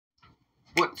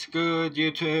What's good,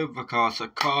 YouTube? Because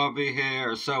of Coffee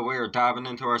here. So we're diving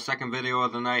into our second video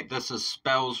of the night. This is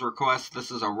Spell's Request.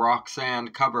 This is a Roxanne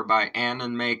cover by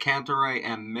Annenmaykantereit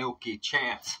and Milky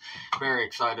Chance. Very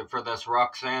excited for this.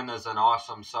 Roxanne is an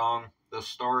awesome song. The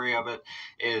story of it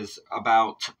is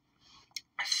about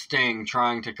Sting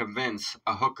trying to convince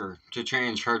a hooker to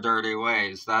change her dirty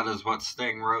ways. That is what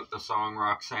Sting wrote the song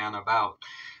Roxanne about.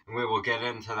 And we will get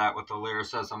into that with the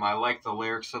lyricism. I like the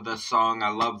lyrics of this song. I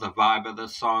love the vibe of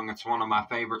this song. It's one of my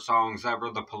favorite songs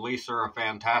ever. The Police are a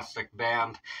fantastic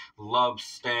band. Love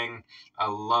Sting. I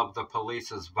love the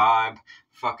Police's vibe.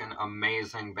 Fucking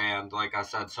amazing band, like I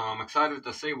said. So I'm excited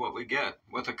to see what we get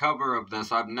with a cover of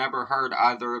this. I've never heard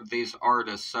either of these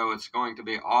artists, so it's going to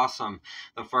be awesome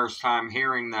the first time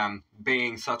hearing them,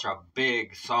 being such a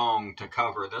big song to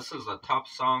cover. This is a tough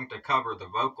song to cover. The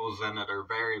vocals in it are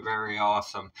very, very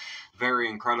awesome. Very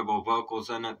incredible vocals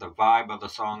in it. The vibe of the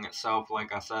song itself,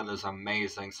 like I said, is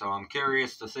amazing. So I'm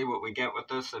curious to see what we get with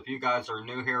this. If you guys are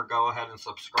new here, go ahead and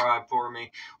subscribe for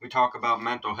me. We talk about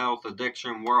mental health,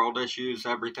 addiction, world issues,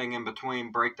 everything in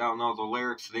between, break down all the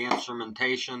lyrics, the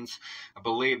instrumentations. I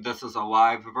believe this is a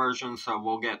live version, so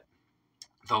we'll get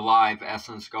the live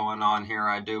essence going on here,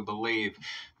 I do believe.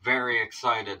 Very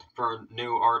excited for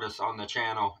new artists on the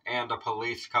channel and a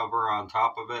Police cover on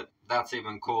top of it. That's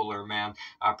even cooler, man.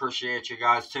 I appreciate you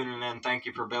guys tuning in. Thank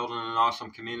you for building an awesome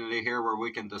community here where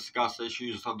we can discuss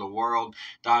issues of the world,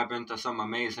 dive into some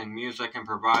amazing music, and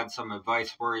provide some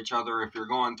advice for each other. If you're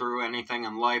going through anything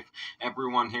in life,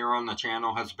 everyone here on the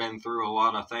channel has been through a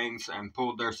lot of things and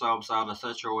pulled themselves out of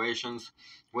situations.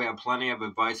 We have plenty of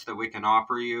advice that we can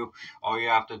offer you. All you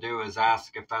have to do is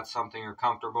ask if that's something you're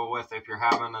comfortable with. If you're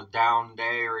having a down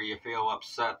day or you feel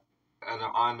upset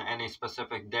on any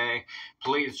specific day,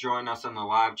 please join us in the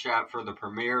live chat for the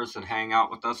premieres and hang out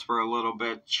with us for a little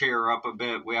bit, cheer up a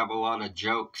bit. We have a lot of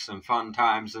jokes and fun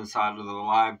times inside of the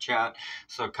live chat,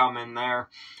 so come in there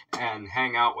and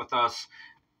hang out with us.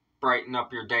 Brighten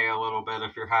up your day a little bit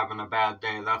if you're having a bad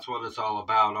day. That's what it's all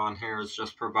about on here, is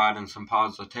just providing some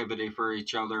positivity for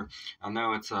each other. I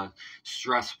know it's a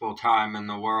stressful time in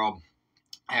the world.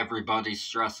 Everybody's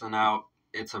stressing out.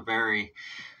 It's a very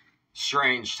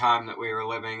strange time that we are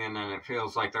living in, and it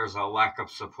feels like there's a lack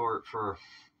of support for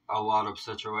a lot of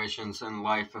situations in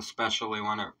life, especially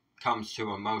when it comes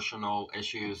to emotional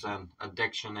issues and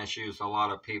addiction issues. A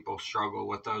lot of people struggle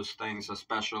with those things,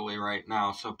 especially right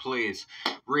now. So please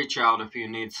reach out if you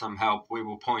need some help. We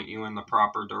will point you in the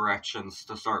proper directions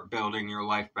to start building your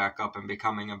life back up and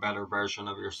becoming a better version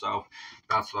of yourself.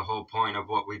 That's the whole point of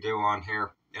what we do on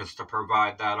here, is to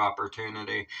provide that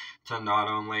opportunity to not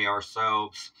only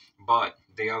ourselves, but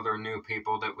the other new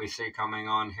people that we see coming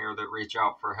on here that reach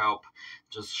out for help,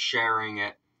 just sharing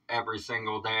it every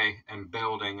single day and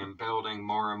building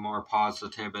more and more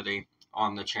positivity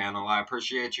on the channel. I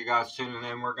appreciate you guys tuning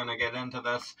in. We're going to get into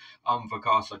this.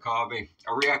 Because of Coffee,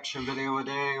 a reaction video a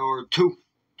day or two.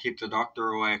 Keep the doctor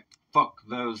away. Fuck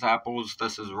those apples.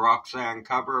 This is Roxanne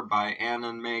cover by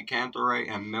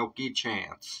Annenmaykantereit and Milky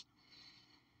Chance.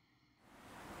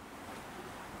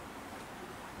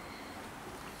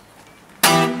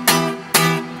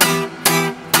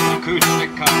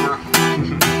 Acoustic cover.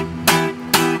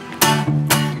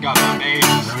 Got my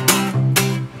bass.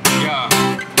 Yeah.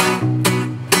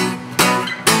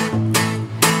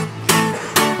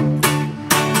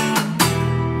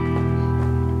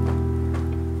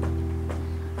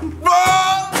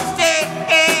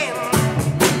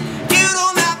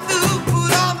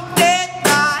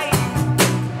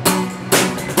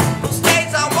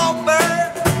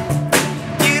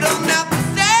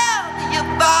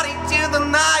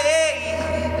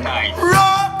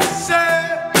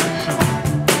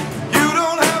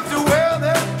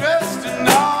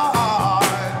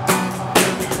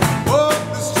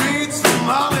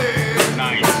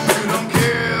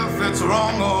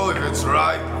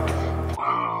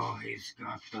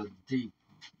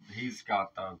 He's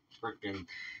got the freaking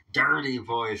dirty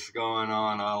voice going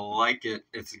on. I like it.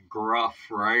 It's gruff,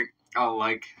 right? I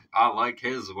like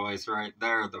his voice right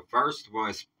there. The first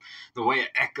voice, the way it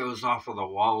echoes off of the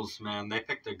walls, man. They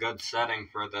picked a good setting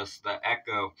for this. The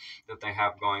echo that they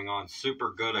have going on.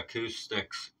 Super good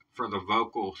acoustics for the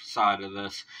vocal side of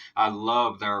this. I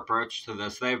love their approach to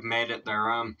this. They've made it their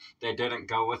own. They didn't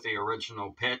go with the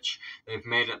original pitch. They've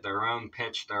made it their own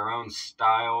pitch, their own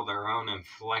style, their own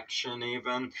inflection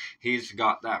even. He's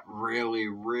got that really,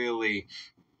 really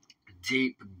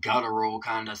deep guttural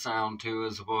kind of sound to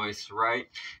his voice, right?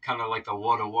 Kind of like the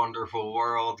What a Wonderful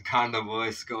World kind of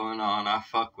voice going on. I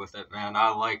fuck with it, man. I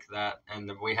like that. And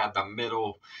we had the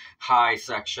middle high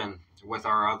section with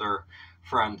our other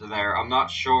friend there. I'm not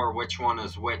sure which one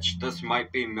is which. This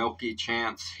might be Milky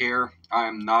Chance here. I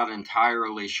am not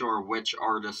entirely sure which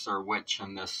artists are which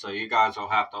in this, so you guys will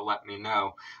have to let me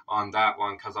know on that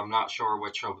one, because I'm not sure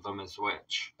which of them is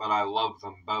which. But I love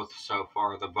them both so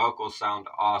far. The vocals sound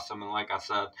awesome, and like I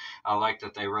said, I like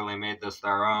that they really made this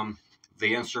their own.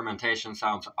 The instrumentation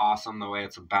sounds awesome, the way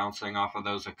it's bouncing off of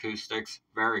those acoustics.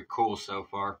 Very cool so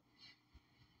far.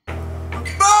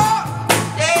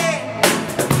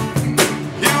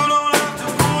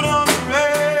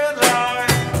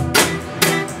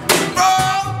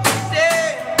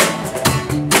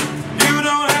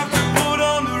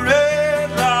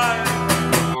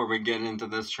 Get into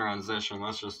this transition,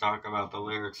 let's just talk about the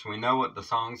lyrics. We know what the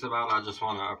song's about. I just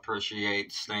want to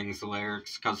appreciate Sting's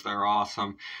lyrics because they're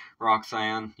awesome.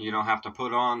 Roxanne, you don't have to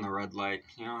put on the red light.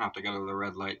 You don't have to go to the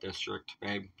red light district,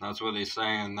 babe. That's what he's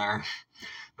saying there.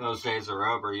 Those days are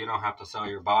over. You don't have to sell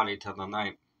your body to the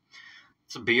night.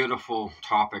 It's a beautiful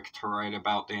topic to write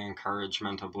about, the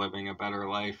encouragement of living a better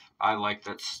life. I like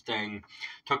that Sting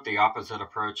took the opposite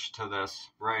approach to this,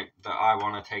 right? The I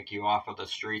want to take you off of the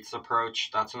streets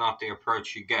approach. That's not the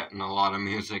approach you get in a lot of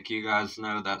music. You guys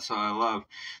know that, so I love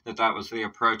that that was the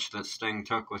approach that Sting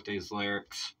took with these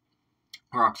lyrics.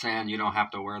 Roxanne, you don't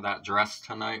have to wear that dress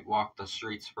tonight. Walk the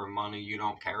streets for money. You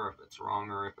don't care if it's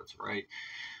wrong or if it's right.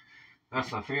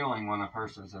 That's the feeling when a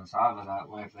person's inside of that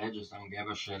life. They just don't give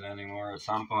a shit anymore. At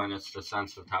some point, it's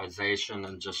desensitization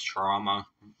and just trauma.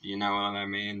 You know what I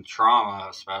mean? Trauma,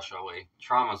 especially.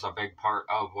 Trauma's a big part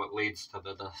of what leads to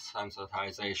the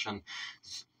desensitization.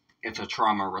 It's a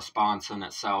trauma response in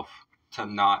itself to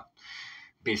not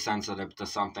be sensitive to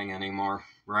something anymore,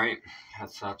 right?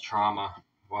 That's that trauma.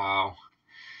 Wow.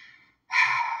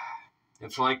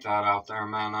 It's like that out there,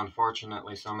 man.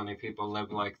 Unfortunately, so many people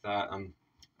live like that, and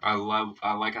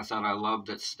like I said, I love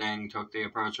that Sting took the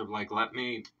approach of like, let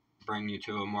me bring you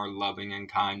to a more loving and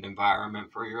kind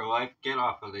environment for your life. Get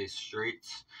off of these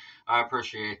streets. I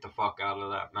appreciate the fuck out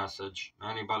of that message.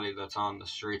 Anybody that's on the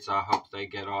streets, I hope they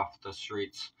get off the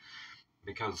streets,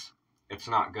 because it's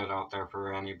not good out there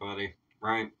for anybody,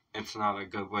 right? It's not a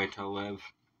good way to live.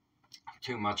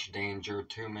 Too much danger,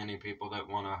 too many people that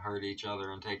want to hurt each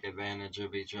other and take advantage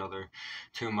of each other,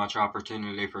 too much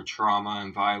opportunity for trauma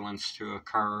and violence to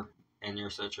occur in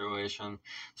your situation.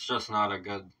 It's just not a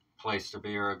good place to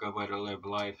be or a good way to live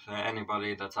life.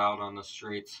 Anybody that's out on the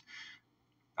streets,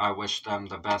 I wish them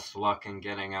the best luck in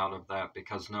getting out of that,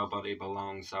 because nobody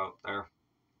belongs out there.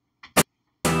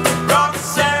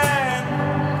 Roxanne,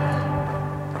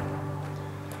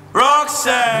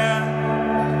 Roxanne,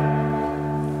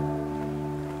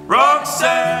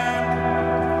 Roxanne,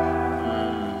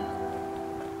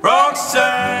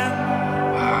 Roxanne.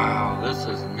 Wow, this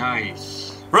is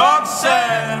nice.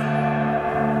 Roxanne,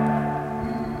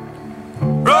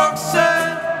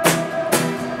 Roxanne.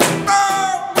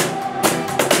 Oh!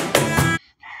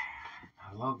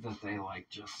 I love that they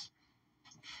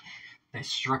they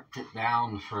stripped it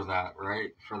down for that,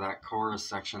 right? For that chorus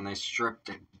section, they stripped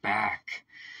it back.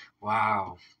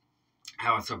 Wow.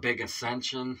 How it's a big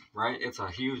ascension, right? It's a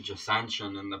huge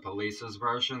ascension in the Police's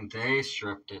version. They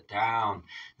stripped it down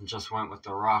and just went with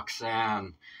the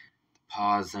Roxanne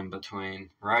pause in between,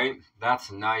 right?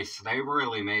 That's nice. They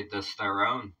really made this their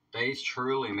own. They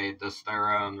truly made this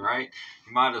their own, right?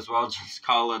 You might as well just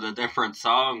call it a different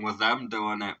song with them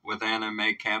doing it, with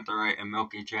Annenmaykantereit and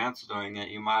Milky Chance doing it.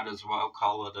 You might as well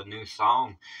call it a new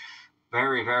song.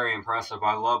 Very, very impressive.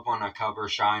 I love when a cover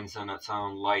shines in its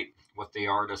own light, with the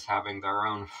artist having their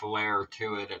own flair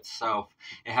to it itself.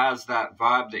 It has that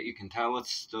vibe that you can tell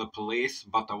it's the Police,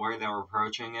 but the way they're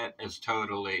approaching it is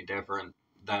totally different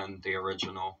than the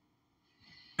original.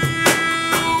 The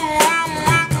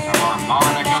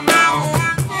harmonica now.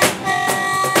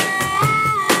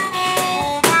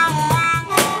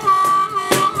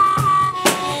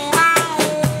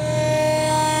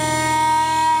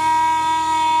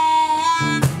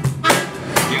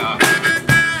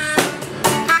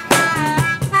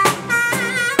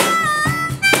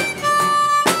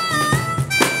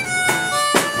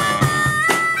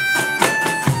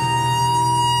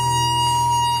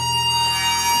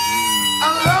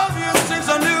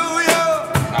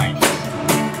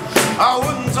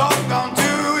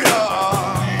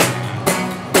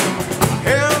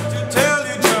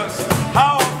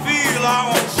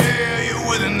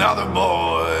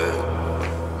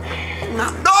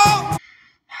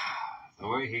 The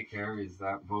way he carries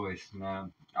that voice,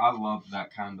 man, I love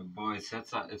that kind of voice.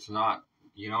 It's not,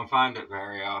 you don't find it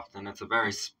very often. It's a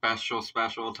very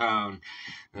special tone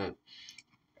that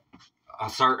a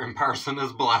certain person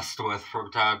is blessed with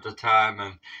from time to time,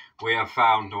 and we have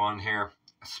found one here.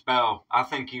 Spell, I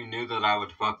think you knew that I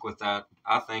would fuck with that.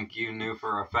 I think you knew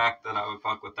for a fact that I would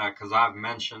fuck with that, because I've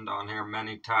mentioned on here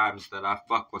many times that I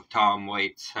fuck with Tom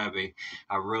Waits heavy.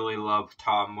 I really love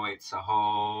Tom Waits a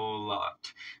whole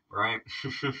lot, right?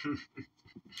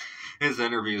 His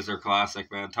interviews are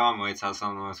classic, man. Tom Waits has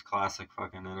some of the most classic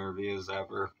fucking interviews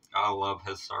ever. I love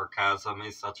his sarcasm.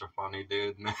 He's such a funny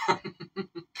dude, man.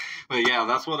 But yeah,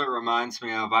 that's what it reminds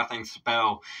me of. I think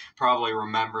Spell probably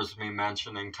remembers me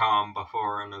mentioning Tom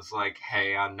before and is like,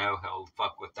 hey, I know he'll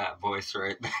fuck with that voice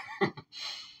right there.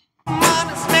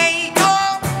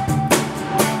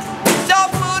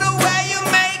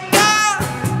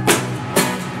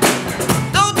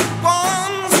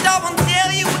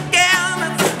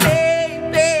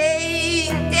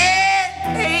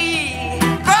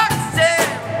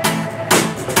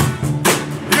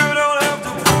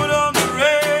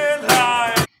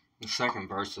 Second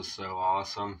verse is so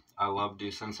awesome. I loved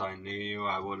you since I knew you.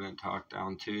 I wouldn't talk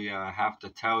down to you. I have to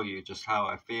tell you just how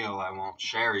I feel. I won't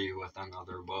share you with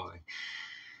another boy.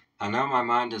 I know my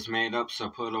mind is made up, so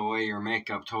put away your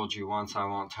makeup. Told you once, I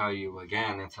won't tell you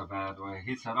again. It's a bad way.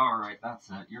 He said, alright,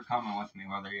 that's it. You're coming with me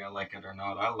whether you like it or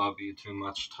not. I love you too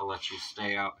much to let you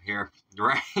stay out here.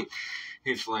 Right?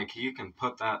 He's like, you can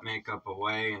put that makeup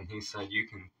away. And he said, you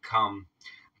can come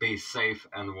be safe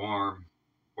and warm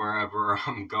wherever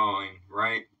I'm going,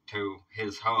 right? To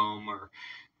his home or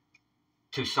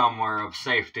to somewhere of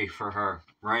safety for her,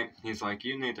 right? He's like,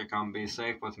 you need to come be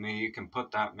safe with me. You can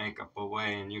put that makeup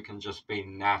away and you can just be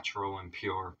natural and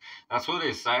pure. That's what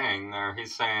he's saying there.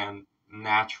 He's saying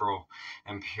natural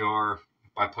and pure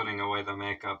by putting away the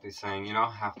makeup. He's saying, you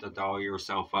don't have to doll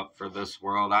yourself up for this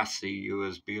world. I see you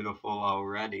as beautiful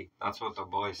already. That's what the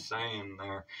boy's saying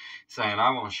there. He's saying,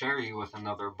 I won't share you with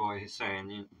another boy. He's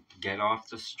saying, you get off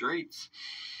the streets,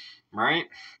 right?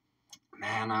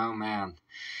 Man, oh man.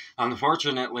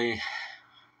 Unfortunately,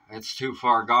 it's too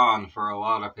far gone for a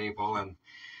lot of people, and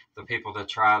the people that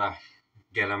try to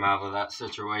get him out of that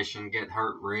situation get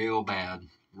hurt real bad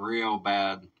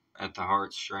at the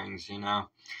heartstrings, you know?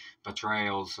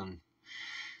 Betrayals and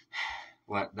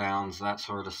letdowns, that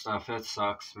sort of stuff. It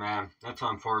sucks, man. It's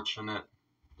unfortunate.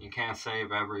 You can't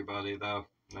save everybody, though.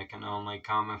 They can only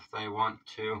come if they want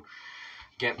to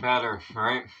get better,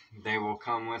 right? They will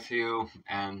come with you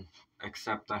and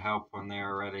accept the help when they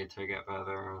are ready to get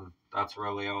better, and that's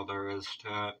really all there is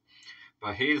to it.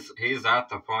 But he's at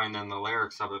the point in the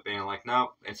lyrics of it being like,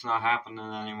 nope, it's not happening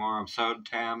anymore. I'm so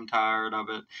damn tired of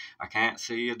it. I can't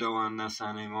see you doing this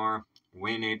anymore.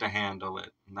 We need to handle it.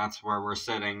 And that's where we're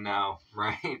sitting now,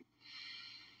 right?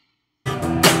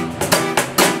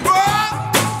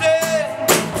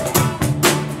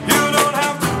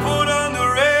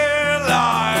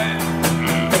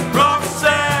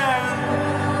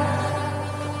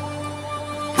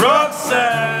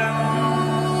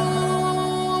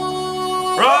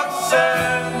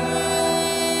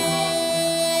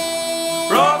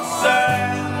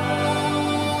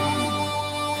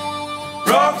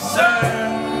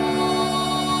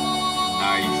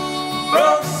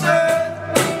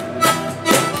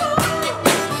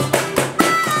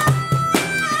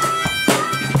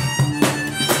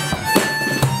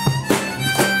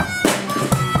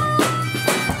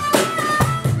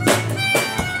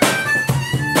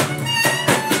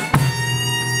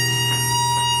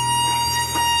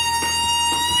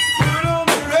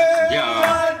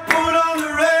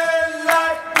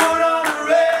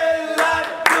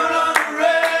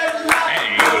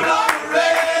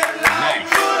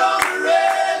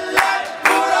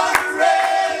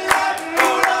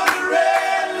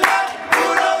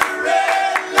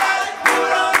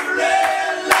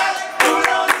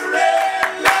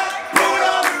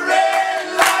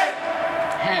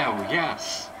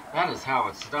 How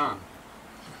it's done.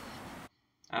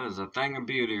 That is a thing of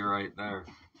beauty right there.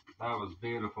 That was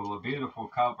beautiful. A beautiful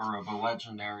cover of a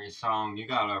legendary song. You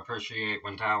gotta appreciate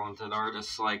when talented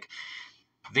artists like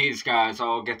these guys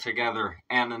all get together.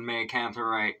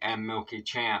 Annenmaykantereit and Milky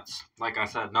Chance. Like I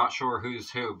said, not sure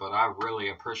who's who, but I really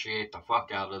appreciate the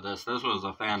fuck out of this. This was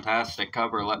a fantastic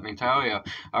cover, let me tell you.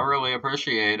 I really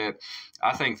appreciate it.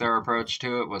 I think their approach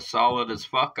to it was solid as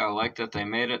fuck. I like that they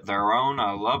made it their own.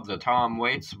 I love the Tom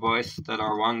Waits voice that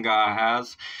our one guy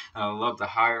has. I love the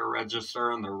higher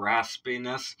register and the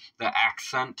raspiness, the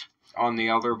accent on the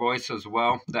other voice as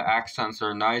well. The accents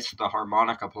are nice. The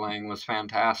harmonica playing was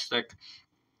fantastic.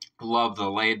 Love the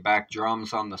laid-back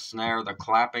drums on the snare, the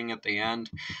clapping at the end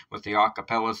with the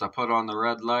acapellas I put on the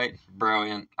red light.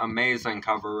 Brilliant. Amazing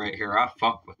cover right here. I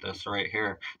fuck with this right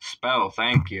here. Spell,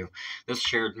 thank you. This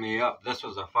cheered me up. This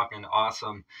was a fucking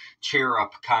awesome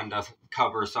cheer-up kind of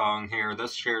cover song here.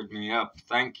 This cheered me up.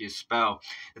 Thank you, Spell.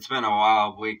 It's been a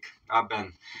wild week. I've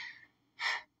been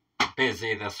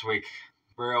busy this week.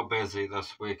 Real busy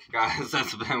this week, guys.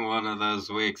 It's been one of those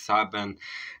weeks. I've been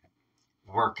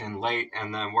working late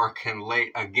and then working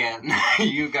late again.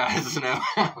 You guys know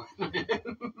how it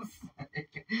is.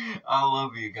 I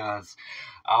love you guys.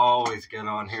 I'll always get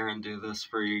on here and do this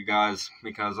for you guys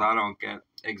because I don't get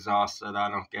exhausted.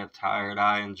 I don't get tired.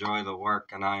 I enjoy the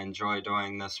work and I enjoy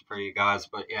doing this for you guys.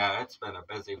 But yeah, it's been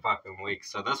a busy fucking week.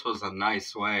 So this was a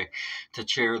nice way to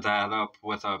cheer that up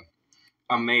with a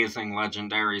amazing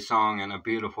legendary song and a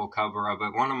beautiful cover of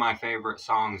it. One of my favorite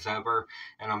songs ever,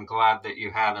 and I'm glad that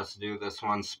you had us do this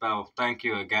one. Spell, thank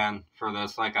you again for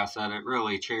this. Like I said, it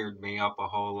really cheered me up a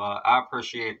whole lot. I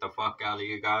appreciate the fuck out of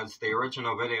you guys. The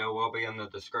original video will be in the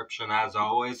description as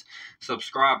always.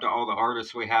 Subscribe to all the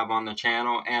artists we have on the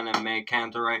channel,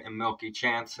 Annenmaykantereit and Milky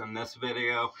Chance in this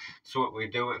video. It's what we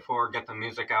do it for. Get the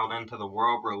music out into the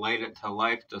world, relate it to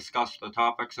life, discuss the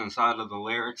topics inside of the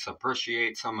lyrics,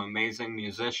 appreciate some amazing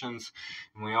musicians,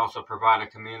 and we also provide a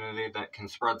community that can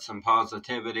spread some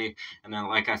positivity. And then,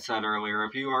 like I said earlier,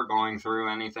 if you are going through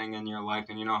anything in your life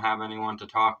and you don't have anyone to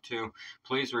talk to,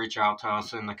 please reach out to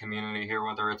us in the community here,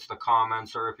 whether it's the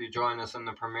comments or if you join us in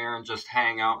the premiere and just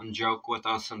hang out and joke with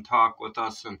us and talk with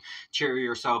us and cheer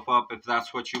yourself up if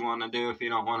that's what you want to do. If you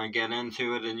don't want to get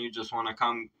into it and you just want to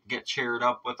come get cheered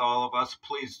up with all of us,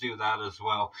 please do that as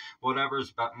well.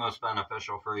 Whatever's most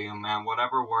beneficial for you, man.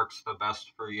 Whatever works the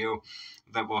best for you,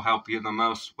 that will help you the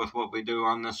most with what we do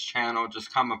on this channel.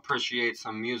 Just come appreciate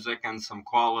some music and some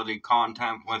quality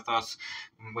content with us.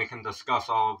 We can discuss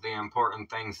all of the important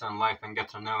things in life and get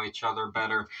to know each other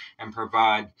better and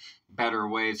provide better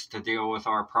ways to deal with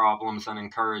our problems and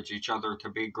encourage each other to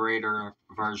be greater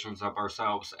versions of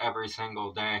ourselves every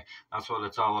single day. That's what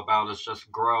it's all about. It's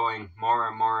just growing more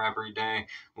and more every day,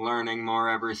 learning more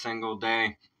every single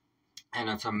day. And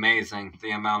it's amazing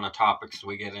the amount of topics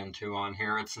we get into on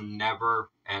here. It's never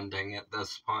ending at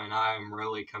this point. I am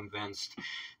really convinced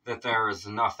that there is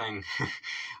nothing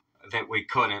that we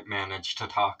couldn't manage to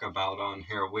talk about on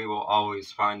here. We will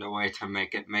always find a way to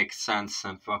make it make sense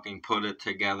and fucking put it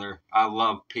together. I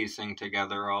love piecing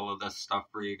together all of this stuff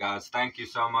for you guys. Thank you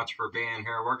so much for being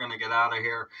here. We're going to get out of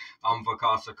here. I'm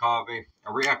Vakasa Kavi.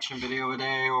 A reaction video a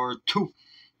day or two.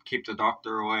 Keep the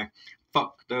doctor away.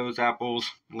 Fuck those apples.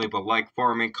 Leave a like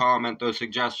for me, comment those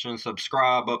suggestions,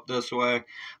 subscribe up this way,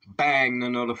 bang the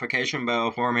notification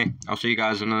bell for me. I'll see you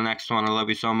guys in the next one. I love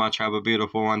you so much. Have a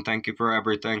beautiful one. Thank you for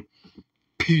everything.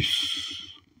 Peace.